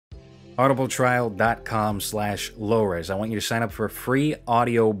audibletrial.com/LowRes. I want you to sign up for a free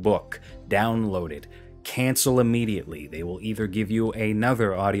audio book. Download it. Cancel immediately. They will either give you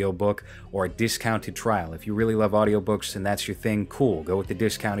another audiobook or a discounted trial. If you really love audiobooks and that's your thing, cool. Go with the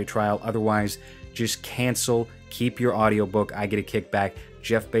discounted trial. Otherwise, just cancel. Keep your audiobook. I get a kickback.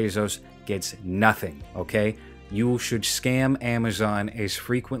 Jeff Bezos gets nothing, okay? You should scam Amazon as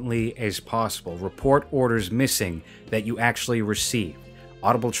frequently as possible. Report orders missing that you actually received.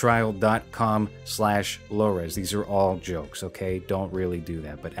 audibletrial.com/LowRes. These are all jokes, okay? Don't really do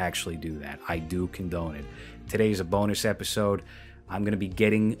that, but actually do that. I do condone it. Today's a bonus episode. I'm going to be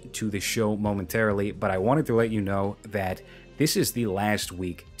getting to the show momentarily, but I wanted to let you know that this is the last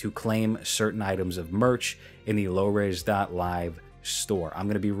week to claim certain items of merch in the LowRes.live store. I'm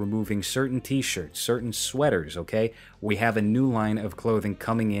going to be removing certain t-shirts, certain sweaters, okay? We have a new line of clothing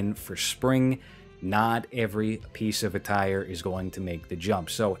coming in for spring. Not every piece of attire is going to make the jump.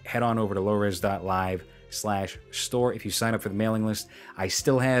 So head on over to LowRes.live/store. If you sign up for the mailing list, I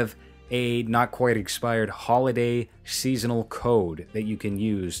still have a not quite expired holiday seasonal code that you can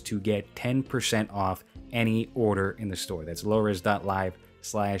use to get 10% off any order in the store. That's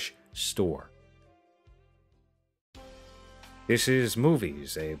LowRes.live/store. This is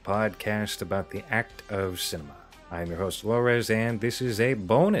Movies, a podcast about the act of cinema. I'm your host, LowRes, and this is a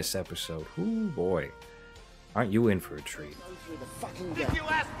bonus episode. Ooh, boy. Aren't you in for a treat? This is your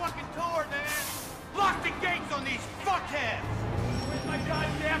last fucking tour, man! Lock the gates on these fuckheads! Where's my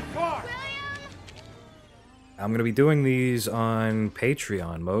goddamn car? I'm going to be doing these on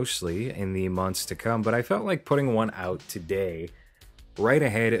Patreon mostly in the months to come, but I felt like putting one out today, right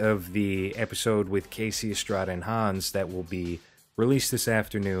ahead of the episode with Casey Estrada and Hans that will be released this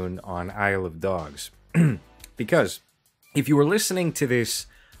afternoon on Isle of Dogs. Because if you were listening to this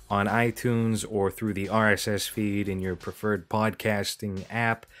on iTunes or through the RSS feed in your preferred podcasting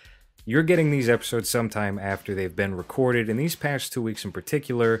app, you're getting these episodes sometime after they've been recorded. And these past 2 weeks in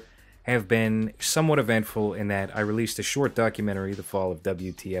particular have been somewhat eventful in that I released a short documentary, The Fall of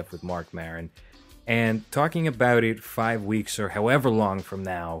WTF with Marc Maron. And talking about it 5 weeks or however long from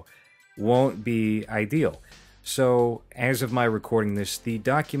now won't be ideal. So, as of my recording this, the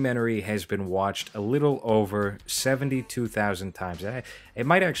documentary has been watched a little over 72,000 times. It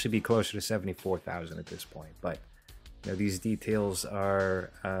might actually be closer to 74,000 at this point, but you know, these details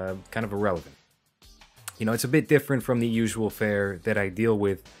are kind of irrelevant. You know, it's a bit different from the usual fare that I deal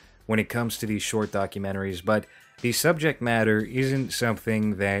with when it comes to these short documentaries, but the subject matter isn't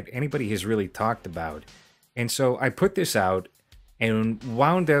something that anybody has really talked about. And so I put this out and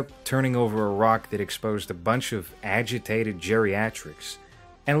wound up turning over a rock that exposed a bunch of agitated geriatrics.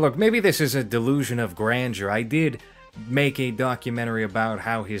 And look, maybe this is a delusion of grandeur. I did make a documentary about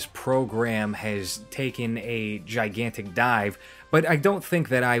how his program has taken a gigantic dive, but I don't think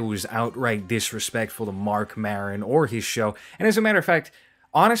that I was outright disrespectful to Marc Maron or his show. And as a matter of fact,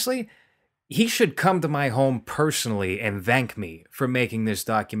 honestly, he should come to my home personally and thank me for making this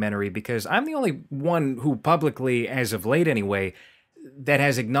documentary, because I'm the only one who publicly, as of late anyway, that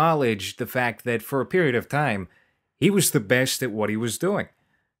has acknowledged the fact that for a period of time, he was the best at what he was doing.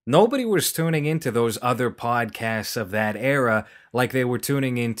 Nobody was tuning into those other podcasts of that era like they were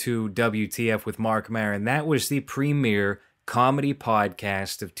tuning into WTF with Marc Maron. That was the premier comedy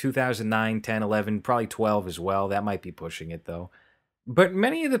podcast of 2009, 10, 11, probably 12 as well. That might be pushing it, though. But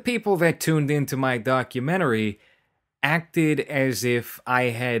many of the people that tuned into my documentary acted as if I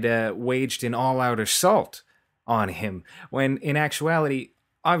had waged an all-out assault on him, when in actuality,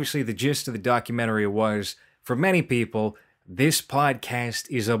 obviously the gist of the documentary was, for many people, this podcast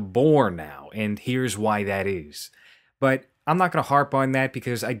is a bore now, and here's why that is. But I'm not going to harp on that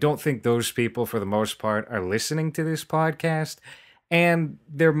because I don't think those people, for the most part, are listening to this podcast, and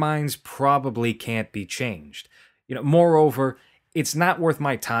their minds probably can't be changed. You know, moreover, it's not worth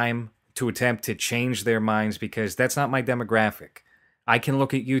my time to attempt to change their minds because that's not my demographic. I can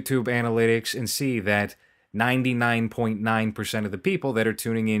look at YouTube analytics and see that 99.9% of the people that are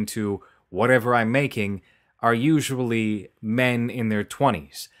tuning into whatever I'm making are usually men in their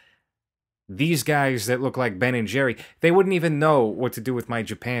 20s. These guys that look like Ben and Jerry, they wouldn't even know what to do with my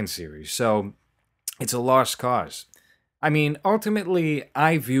Japan series, so it's a lost cause. I mean, ultimately,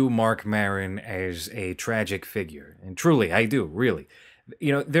 I view Marc Maron as a tragic figure, and truly, I do, really.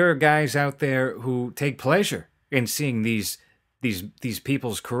 You know, there are guys out there who take pleasure in seeing these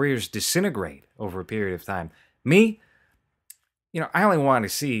people's careers disintegrate over a period of time. Me, you know, I only want to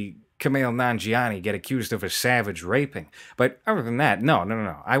see Kumail Nanjiani get accused of a savage raping. But other than that,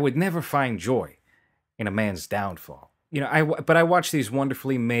 no. I would never find joy in a man's downfall. You know, but I watch these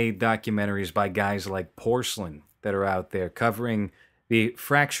wonderfully made documentaries by guys like Porcelain that are out there covering the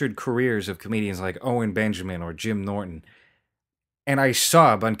fractured careers of comedians like Owen Benjamin or Jim Norton. And I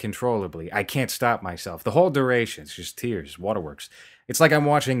sob uncontrollably. I can't stop myself. The whole duration, it's just tears, waterworks. It's like I'm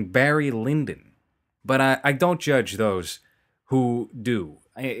watching Barry Lyndon. But I don't judge those who do.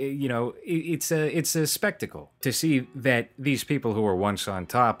 It's a spectacle to see that these people who are once on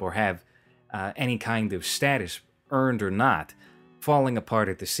top or have any kind of status, earned or not, falling apart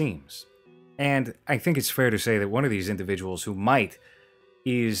at the seams. And I think it's fair to say that one of these individuals who might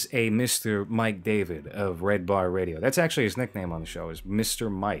is a Mr. Mike David of Red Bar Radio. That's actually his nickname on the show, is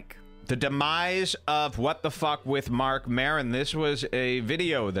Mr. Mike. The demise of What the Fuck with Marc Maron. This was a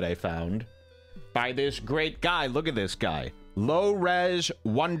video that I found by this great guy. Look at this guy. LowRes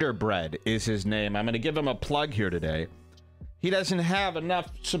Wonder Bread is his name. I'm going to give him a plug here today. He doesn't have enough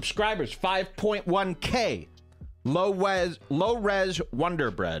subscribers. 5.1K. LowRes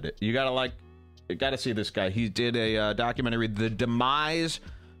Wonder Bread. You gotta see this guy. He did a documentary, The Demise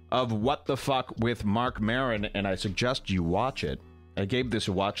of What the Fuck with Marc Maron, and I suggest you watch it. I gave this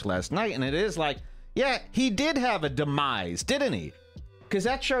a watch last night, and it is like, yeah, he did have a demise, didn't he? Because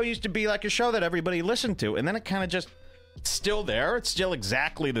that show used to be like a show that everybody listened to, and then it kind of just, it's still there. It's still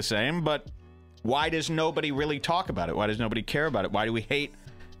exactly the same, but why does nobody really talk about it? Why does nobody care about it? Why do we hate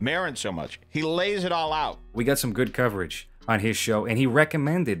Maron so much? He lays it all out. We got some good coverage on his show, and he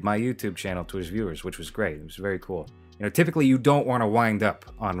recommended my YouTube channel to his viewers, which was great. It was very cool. Typically you don't want to wind up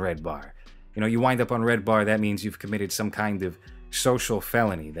on Red Bar. You wind up on Red Bar, that means you've committed some kind of social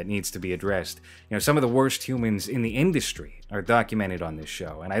felony that needs to be addressed. Some of the worst humans in the industry are documented on this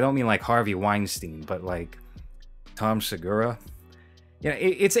show, and I don't mean like Harvey Weinstein, but like Tom Segura.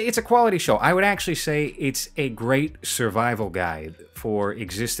 It's a quality show. I would actually say it's a great survival guide for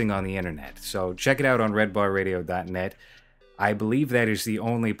existing on the internet. So check it out on redbarradio.net. I believe that is the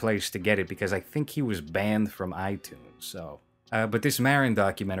only place to get it because I think he was banned from iTunes. So, but this Maron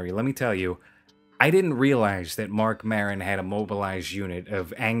documentary, let me tell you, I didn't realize that Marc Maron had a mobilized unit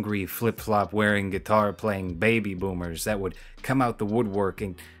of angry flip-flop wearing, guitar playing baby boomers that would come out the woodwork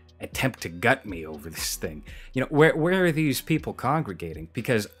and attempt to gut me over this thing. Where are these people congregating?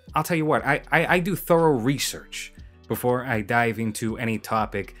 Because I'll tell you what, I do thorough research before I dive into any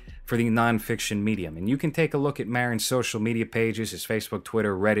topic for the nonfiction medium. And you can take a look at Maron's social media pages, his Facebook,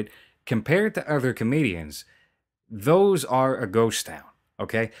 Twitter, Reddit. Compared to other comedians, those are a ghost town,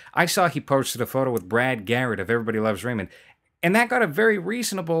 okay? I saw he posted a photo with Brad Garrett of Everybody Loves Raymond, and that got a very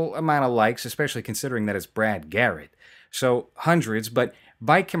reasonable amount of likes, especially considering that it's Brad Garrett. So hundreds, but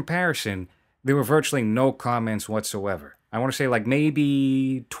by comparison, there were virtually no comments whatsoever. I want to say like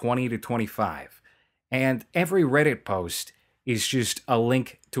maybe 20 to 25. And every Reddit post is just a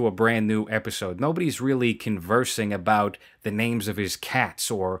link to a brand new episode. Nobody's really conversing about the names of his cats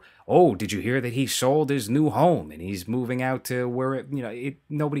or, oh, did you hear that he sold his new home and he's moving out to where,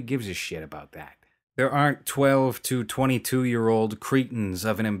 nobody gives a shit about that. There aren't 12 to 22-year-old cretins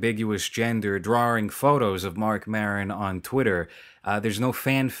of an ambiguous gender drawing photos of Marc Maron on Twitter. There's no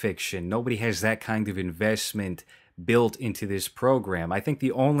fan fiction. Nobody has that kind of investment built into this program. I think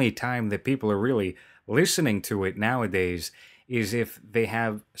the only time that people are really listening to it nowadays is if they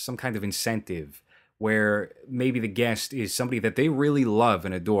have some kind of incentive where maybe the guest is somebody that they really love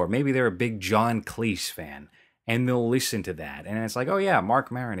and adore. Maybe they're a big John Cleese fan, and they'll listen to that. And it's like, oh yeah,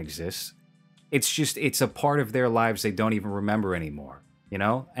 Marc Maron exists. It's a part of their lives they don't even remember anymore, And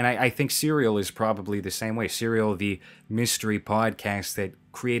I think Serial is probably the same way. Serial, the mystery podcast that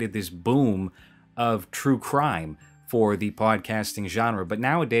created this boom of true crime for the podcasting genre. But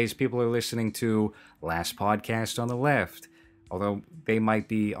nowadays, people are listening to Last Podcast on the Left, although they might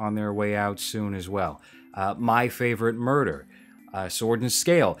be on their way out soon as well. My Favorite Murder, Sword and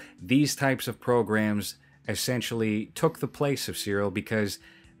Scale. These types of programs essentially took the place of Serial because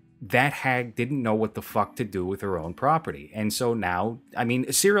that hag didn't know what the fuck to do with her own property. And so now,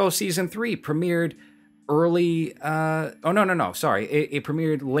 Serial Season 3 premiered early... It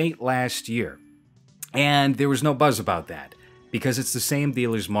premiered late last year. And there was no buzz about that because it's the same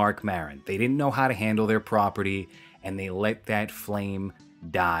deal as Marc Maron. They didn't know how to handle their property, and they let that flame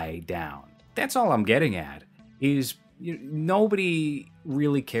die down. That's all I'm getting at, is nobody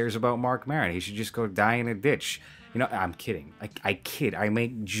really cares about Marc Maron. He should just go die in a ditch. I'm kidding. I kid. I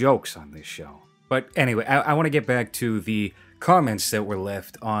make jokes on this show. But anyway, I want to get back to the comments that were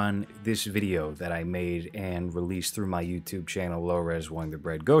left on this video that I made and released through my YouTube channel, LowRes Wonder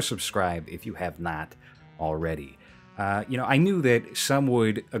Bread. Go subscribe if you have not already. I knew that some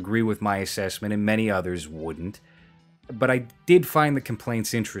would agree with my assessment and many others wouldn't, but I did find the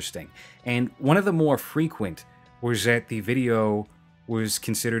complaints interesting. And one of the more frequent was that the video was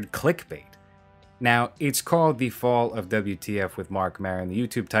considered clickbait. Now, it's called The Fall of WTF with Marc Maron. The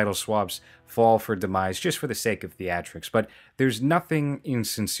YouTube title swaps Fall for Demise just for the sake of theatrics, but there's nothing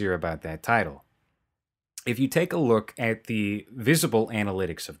insincere about that title. If you take a look at the visible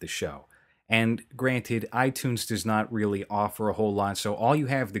analytics of the show, and granted, iTunes does not really offer a whole lot, so all you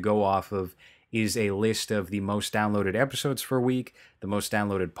have to go off of is a list of the most downloaded episodes for a week, the most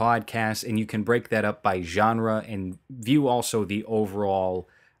downloaded podcasts, and you can break that up by genre and view also the overall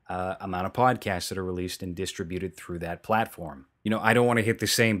amount of podcasts that are released and distributed through that platform. You know, I don't want to hit the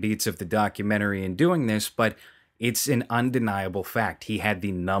same beats of the documentary in doing this, but it's an undeniable fact. He had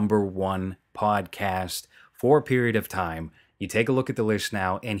the #1 podcast for a period of time. You take a look at the list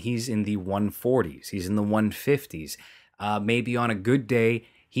now, and he's in the 140s. He's in the 150s. Maybe on a good day,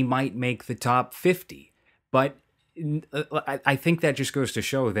 he might make the top 50. But I think that just goes to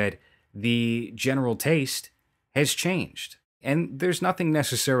show that the general taste has changed. And there's nothing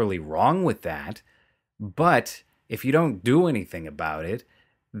necessarily wrong with that. But if you don't do anything about it,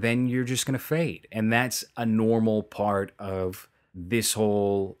 then you're just going to fade. And that's a normal part of this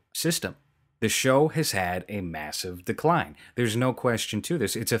whole system. The show has had a massive decline. There's no question to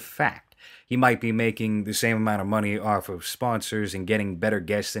this. It's a fact. He might be making the same amount of money off of sponsors and getting better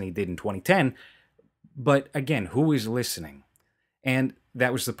guests than he did in 2010. But again, who is listening? And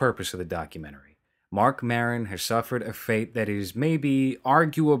that was the purpose of the documentary. Marc Maron has suffered a fate that is maybe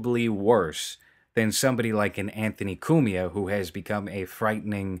arguably worse than somebody like an Anthony Cumia, who has become a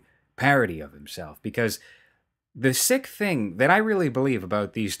frightening parody of himself. Because the sick thing that I really believe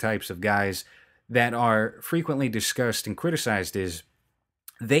about these types of guys that are frequently discussed and criticized is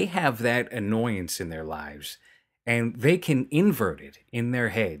they have that annoyance in their lives, and they can invert it in their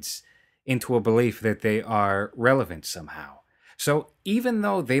heads into a belief that they are relevant somehow. So even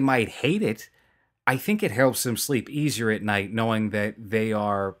though they might hate it, I think it helps them sleep easier at night knowing that they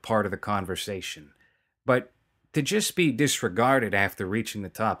are part of the conversation. But to just be disregarded after reaching the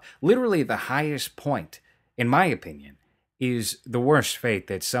top, literally the highest point, in my opinion, is the worst fate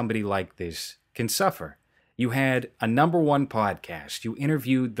that somebody like this can suffer. You had a #1 podcast. You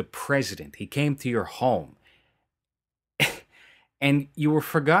interviewed the president. He came to your home. And you were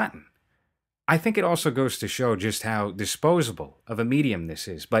forgotten. I think it also goes to show just how disposable of a medium this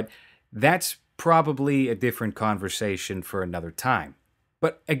is. But that's probably a different conversation for another time.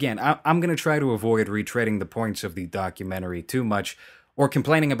 But again, I'm going to try to avoid retreading the points of the documentary too much or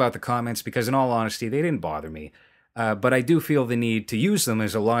complaining about the comments because, in all honesty, they didn't bother me. But I do feel the need to use them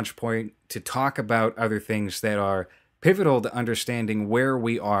as a launch point to talk about other things that are pivotal to understanding where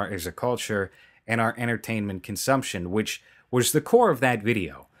we are as a culture and our entertainment consumption, which was the core of that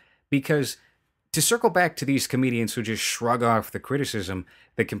video. Because to circle back to these comedians who just shrug off the criticism,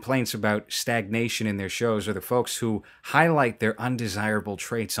 the complaints about stagnation in their shows, or the folks who highlight their undesirable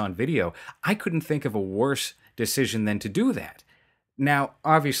traits on video, I couldn't think of a worse decision than to do that. Now,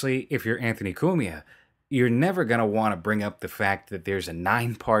 obviously, if you're Anthony Cumia, you're never going to want to bring up the fact that there's a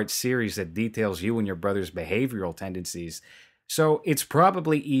 9-part series that details you and your brother's behavioral tendencies. So it's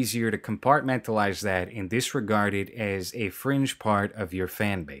probably easier to compartmentalize that and disregard it as a fringe part of your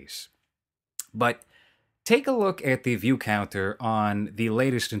fan base. But take a look at the view counter on the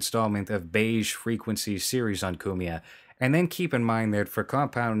latest installment of Beige Frequency's series on Cumia, and then keep in mind that for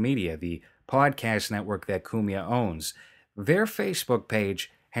Compound Media, the podcast network that Cumia owns, their Facebook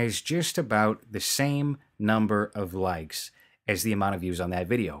page has just about the same number of likes as the amount of views on that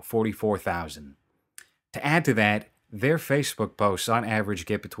video, 44,000. To add to that, their Facebook posts on average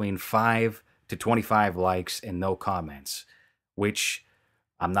get between 5 to 25 likes and no comments, which,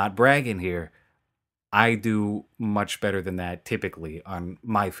 I'm not bragging here, I do much better than that typically on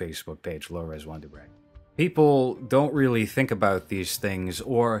my Facebook page, LowRes Wanted to Brag. People don't really think about these things,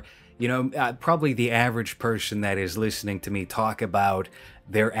 or, probably the average person that is listening to me talk about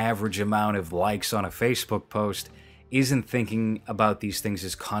their average amount of likes on a Facebook post isn't thinking about these things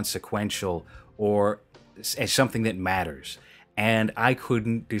as consequential or as something that matters. And I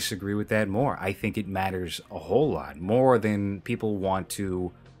couldn't disagree with that more. I think it matters a whole lot more than people want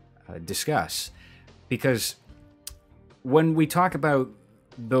to discuss. Because when we talk about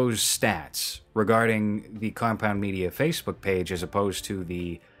those stats regarding the Compound Media Facebook page as opposed to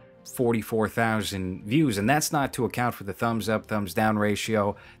the 44,000 views, and that's not to account for the thumbs up, thumbs down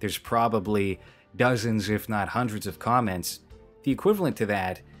ratio, there's probably dozens, if not hundreds of comments. The equivalent to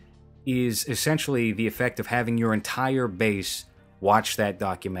that is essentially the effect of having your entire base watch that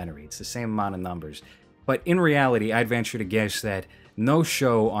documentary. It's the same amount of numbers. But in reality, I'd venture to guess that no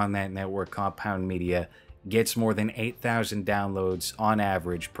show on that network, Compound Media, gets more than 8,000 downloads on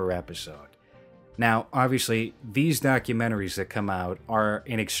average per episode. Now, obviously, these documentaries that come out are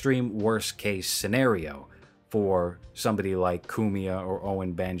an extreme worst case scenario for somebody like Cumia or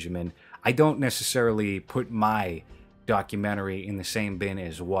Owen Benjamin. I don't necessarily put my documentary in the same bin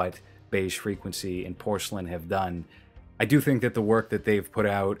as what Beige Frequency and Porcelain have done. I do think that the work that they've put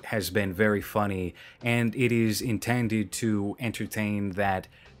out has been very funny, and it is intended to entertain that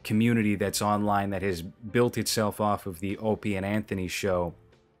community that's online that has built itself off of the Opie and Anthony show.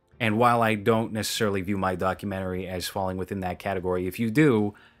 And while I don't necessarily view my documentary as falling within that category, if you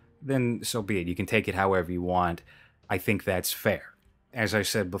do, then so be it. You can take it however you want. I think that's fair. As I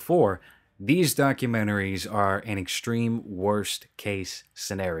said before, these documentaries are an extreme worst case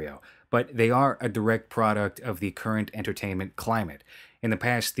scenario, but they are a direct product of the current entertainment climate. In the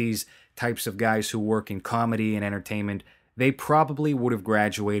past, these types of guys who work in comedy and entertainment, they probably would have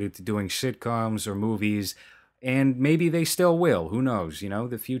graduated to doing sitcoms or movies, and maybe they still will. Who knows? You know,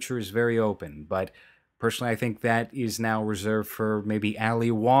 the future is very open. But personally, I think that is now reserved for maybe Ali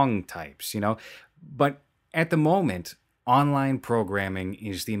Wong types, you know. But at the moment, online programming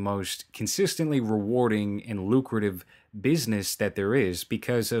is the most consistently rewarding and lucrative business that there is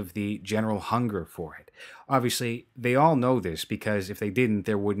because of the general hunger for it. Obviously, they all know this because if they didn't,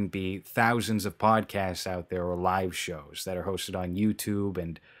 there wouldn't be thousands of podcasts out there or live shows that are hosted on YouTube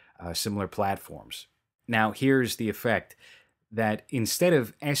and similar platforms. Now, here's the effect that instead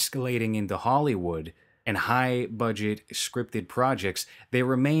of escalating into Hollywood and high-budget scripted projects, they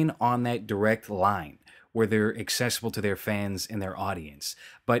remain on that direct line where they're accessible to their fans and their audience.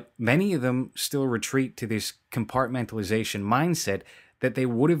 But many of them still retreat to this compartmentalization mindset that they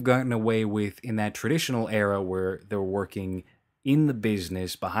would have gotten away with in that traditional era where they're working in the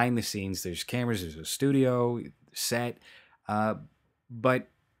business, behind the scenes. There's cameras, there's a studio, set, but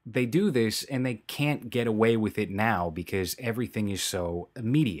they do this and they can't get away with it now because everything is so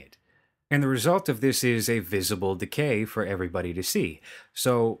immediate. And the result of this is a visible decay for everybody to see.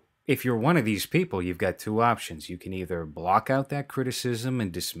 So if you're one of these people, you've got two options. You can either block out that criticism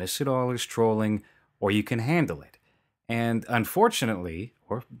and dismiss it all as trolling, or you can handle it. And unfortunately,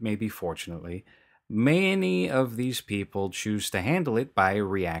 or maybe fortunately, many of these people choose to handle it by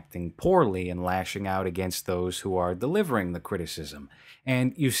reacting poorly and lashing out against those who are delivering the criticism.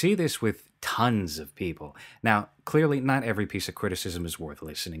 And you see this with tons of people. Now, clearly, not every piece of criticism is worth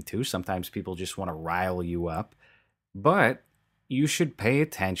listening to. Sometimes people just want to rile you up. But you should pay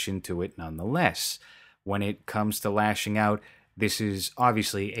attention to it nonetheless. When it comes to lashing out, this is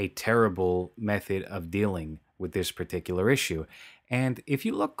obviously a terrible method of dealing with this particular issue. And if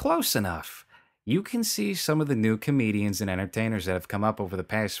you look close enough, you can see some of the new comedians and entertainers that have come up over the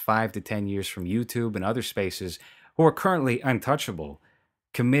past 5 to 10 years from YouTube and other spaces who are currently untouchable,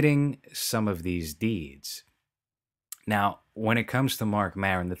 committing some of these deeds. Now, when it comes to Marc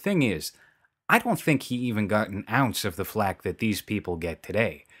Maron, the thing is, I don't think he even got an ounce of the flack that these people get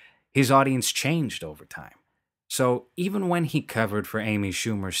today. His audience changed over time. So even when he covered for Amy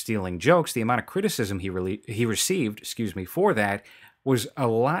Schumer stealing jokes, the amount of criticism he received, for that was a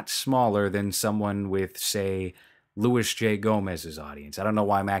lot smaller than someone with, say, Louis J. Gomez's audience. I don't know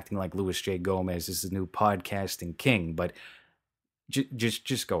why I'm acting like Louis J. Gomez is the new podcasting king, but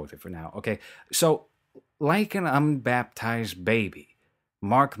just go with it for now, okay? So, like an unbaptized baby,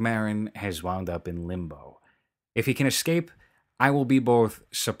 Marc Maron has wound up in limbo. If he can escape, I will be both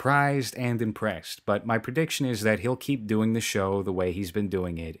surprised and impressed, but my prediction is that he'll keep doing the show the way he's been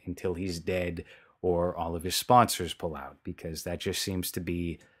doing it until he's dead or all of his sponsors pull out, because that just seems to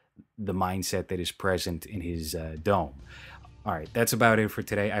be the mindset that is present in his dome. All right, that's about it for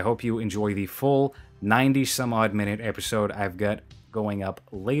today. I hope you enjoy the full 90-some-odd minute episode I've got going up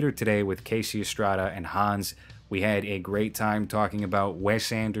later today with Casey Estrada and Hans. We had a great time talking about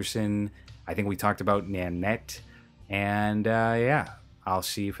Wes Anderson. I think we talked about Nanette. And yeah, I'll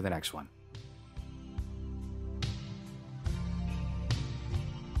see you for the next one.